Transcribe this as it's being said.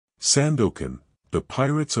Sandokan, The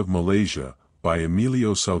Pirates of Malaysia, by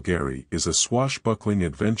Emilio Salgari is a swashbuckling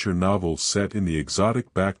adventure novel set in the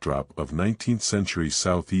exotic backdrop of 19th-century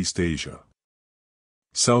Southeast Asia.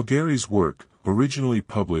 Salgari's work, originally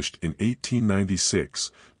published in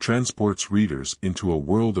 1896, transports readers into a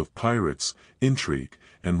world of pirates, intrigue,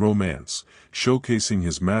 and romance, showcasing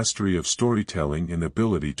his mastery of storytelling and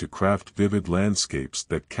ability to craft vivid landscapes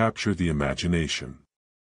that capture the imagination.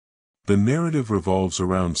 The narrative revolves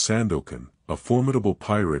around Sandokan, a formidable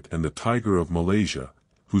pirate and the Tiger of Malaysia,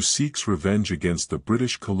 who seeks revenge against the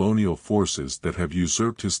British colonial forces that have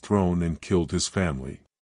usurped his throne and killed his family.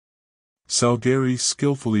 Salgari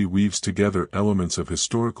skillfully weaves together elements of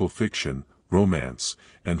historical fiction, romance,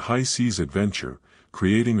 and high-seas adventure,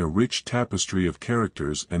 creating a rich tapestry of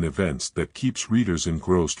characters and events that keeps readers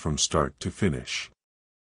engrossed from start to finish.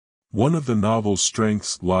 One of the novel's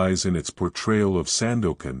strengths lies in its portrayal of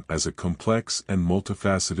Sandokan as a complex and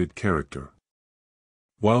multifaceted character.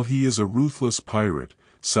 While he is a ruthless pirate,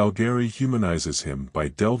 Salgari humanizes him by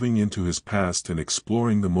delving into his past and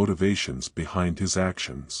exploring the motivations behind his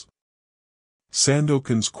actions.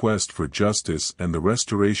 Sandokan's quest for justice and the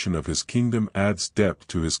restoration of his kingdom adds depth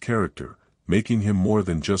to his character, making him more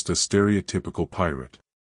than just a stereotypical pirate.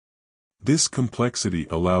 This complexity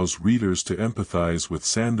allows readers to empathize with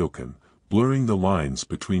Sandokan, blurring the lines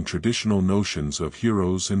between traditional notions of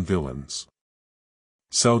heroes and villains.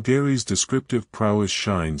 Salgari's descriptive prowess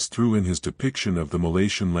shines through in his depiction of the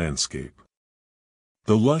Malaysian landscape.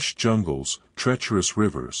 The lush jungles, treacherous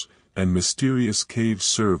rivers, and mysterious caves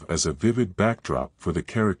serve as a vivid backdrop for the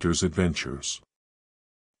characters' adventures.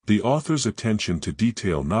 The author's attention to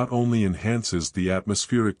detail not only enhances the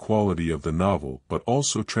atmospheric quality of the novel but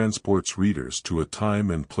also transports readers to a time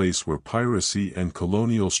and place where piracy and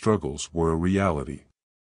colonial struggles were a reality.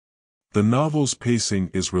 The novel's pacing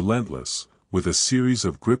is relentless, with a series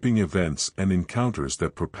of gripping events and encounters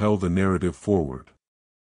that propel the narrative forward.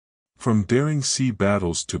 From daring sea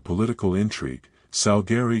battles to political intrigue,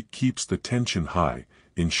 Salgari keeps the tension high,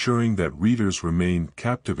 ensuring that readers remain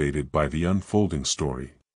captivated by the unfolding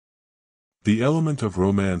story. The element of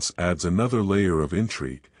romance adds another layer of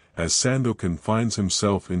intrigue, as Sandokan finds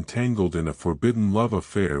himself entangled in a forbidden love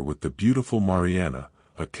affair with the beautiful Mariana,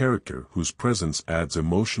 a character whose presence adds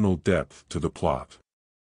emotional depth to the plot.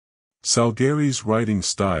 Salgari's writing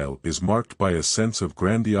style is marked by a sense of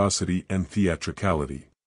grandiosity and theatricality.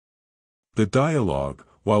 The dialogue,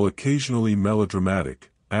 while occasionally melodramatic,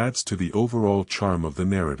 adds to the overall charm of the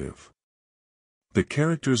narrative. The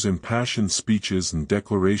characters' impassioned speeches and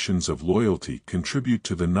declarations of loyalty contribute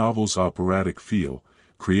to the novel's operatic feel,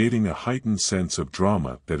 creating a heightened sense of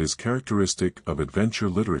drama that is characteristic of adventure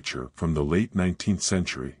literature from the late 19th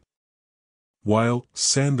century. While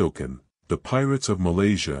Sandokan, The Pirates of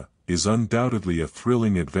Malaysia, is undoubtedly a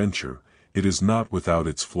thrilling adventure, it is not without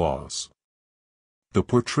its flaws. The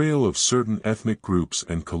portrayal of certain ethnic groups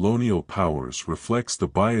and colonial powers reflects the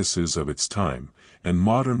biases of its time, and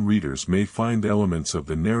modern readers may find elements of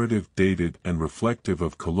the narrative dated and reflective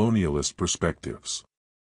of colonialist perspectives.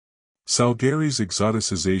 Salgari's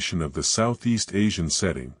exoticization of the Southeast Asian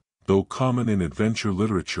setting, though common in adventure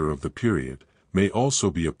literature of the period, may also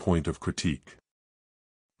be a point of critique.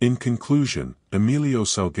 In conclusion, Emilio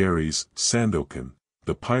Salgari's Sandokan,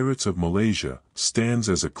 The Pirates of Malaysia, stands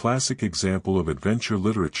as a classic example of adventure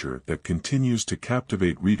literature that continues to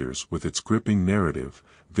captivate readers with its gripping narrative,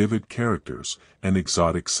 vivid characters, and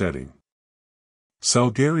exotic setting.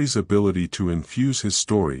 Salgari's ability to infuse his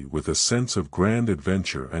story with a sense of grand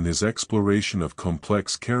adventure and his exploration of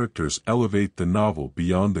complex characters elevate the novel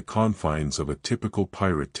beyond the confines of a typical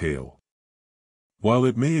pirate tale. While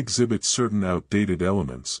it may exhibit certain outdated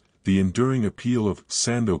elements, the enduring appeal of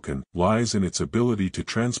Sandokan lies in its ability to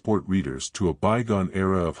transport readers to a bygone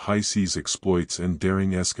era of high-seas exploits and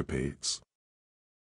daring escapades.